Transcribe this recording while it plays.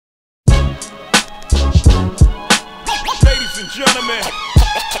and gentlemen.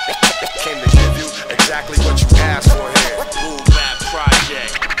 Came to give you exactly what you asked for here. Reprogram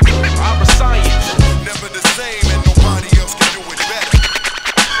project. Iriscience. Never the same and nobody else can do it better.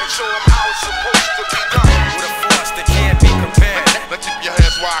 And show them how it's supposed to be done. With a force that can't be compared. Now keep your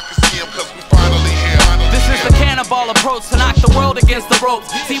hands where I can see them, cause we finally here. This is the cannonball approach to knock the world against the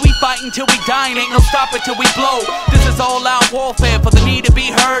ropes. See, we fight until we die and ain't no stopping till we blow. This is all out warfare for the need to be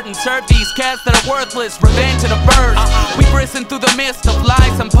heard and serve these cats that are worthless, revenge and a verse. We bristle through the mist of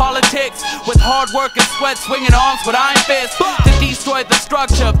lies and politics with hard work and sweat, swinging arms with iron fists to destroy the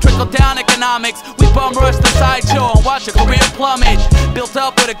structure of trickle-down economics. We bum rush the sideshow and watch a career plummet, built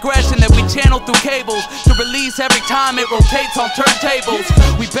up with aggression that we channel through cables to release every time it rotates on turntables.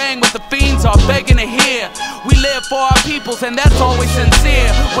 We bang with the fiends, are begging to hear. We live for our peoples and that's always sincere.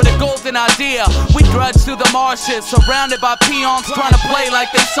 With a golden idea, we drudge through the marshes, surrounded by peons trying to play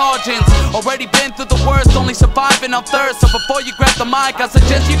like they sergeants. Already been through the worst, only surviving on thirst. So before you grab the mic, I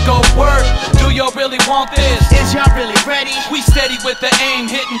suggest you go work. Do y'all really want this? Is y'all really ready? We steady with the aim,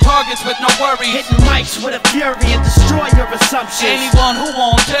 hitting targets with no worries. Hitting mics with a fury and destroy your assumptions. Anyone who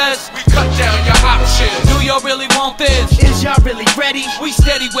wants this, We cut down your options. do y'all really want this? Is y'all really ready? We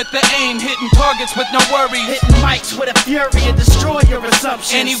steady with the aim, hitting targets with no worries. Hitting mics with a fury and destroy your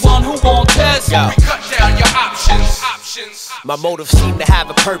assumptions. Anyone who wants this, We cut down your options. My motives seem to have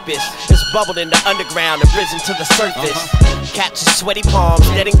a purpose. It's bubbled in the underground and risen to the surface. Catches sweaty palms,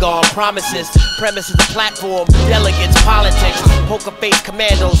 dead and gone promises. Premises a platform, delegates, politics. Poker face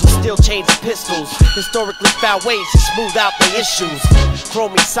commandos with steel chains and pistols. Historically found ways to smooth out the issues.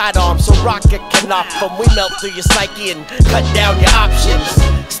 Chroming sidearms so rocket can knock from. We melt through your psyche and cut down your options.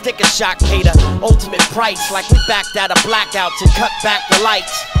 Sticker shock paid a ultimate price, like we backed out of blackouts and cut back the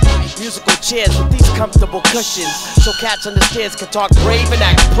lights. Musical chairs with these comfortable cushions, so cats on the stairs can talk brave and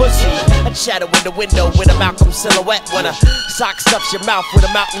act pussy. A shadow in the window with a Malcolm silhouette, when a sock stuffs your mouth with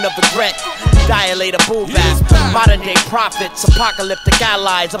a mountain of regret. Dilator boom bap, modern day prophets, apocalyptic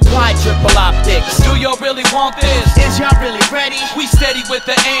allies, applied triple optics. do y'all really want this? Is y'all really ready? We steady with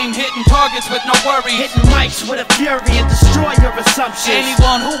the aim, hitting targets with no worries. Hitting mics with a fury and destroy your assumptions.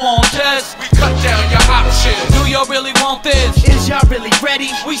 Anyone who wants this, We cut down your options. do y'all really want this? Is y'all really ready?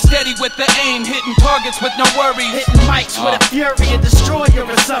 We steady with the aim, hitting targets with no worries. Hitting mics with a fury and destroy your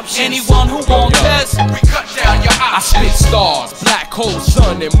assumptions. Anyone who wants this, We cut down your I options. spit stars, black hole,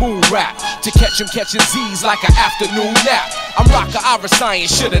 sun, and moon rap to catch 'em catching Z's like an afternoon nap. I'm rockin'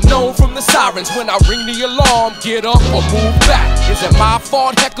 Iriscience, should've known from the sirens when I ring the alarm. Get up or move back. Is it my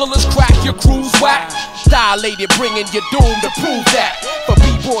fault hecklers crack your crew's whack? Dilated, bringing you doom to prove that. For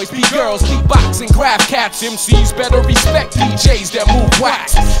B-boys, B-girls, beatboxing, grab cats, MCs better respect DJs that move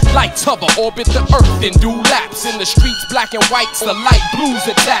wax. Lights hover, orbit the earth and do laps. In the streets, black and whites, the light blues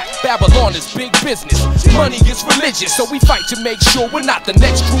attack. Babylon is big business, money is religious, so we fight to make sure we're not the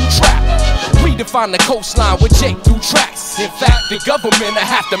next crew trap. Redefine the coastline with Jake through tracks. In fact, the government will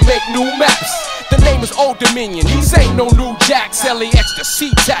have to make new maps. The name is Old Dominion, these ain't no new jacks. LAX to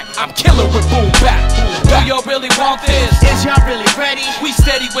C-Tac, I'm killer with boom back. do y'all really want this? Is y'all really ready? We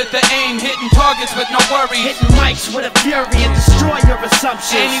steady with the aim, hitting targets with no worries. Hitting mics with a fury and destroy your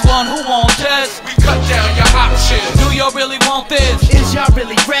assumptions. Anyone who wants this, We cut down your options. do y'all really want this? Is y'all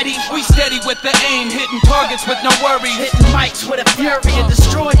really ready? We steady with the aim, hitting targets with no worries. Hitting mics with a fury and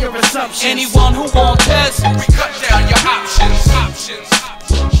destroy your assumptions. Anyone who wants this, We cut down your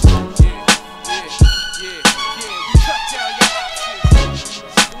options.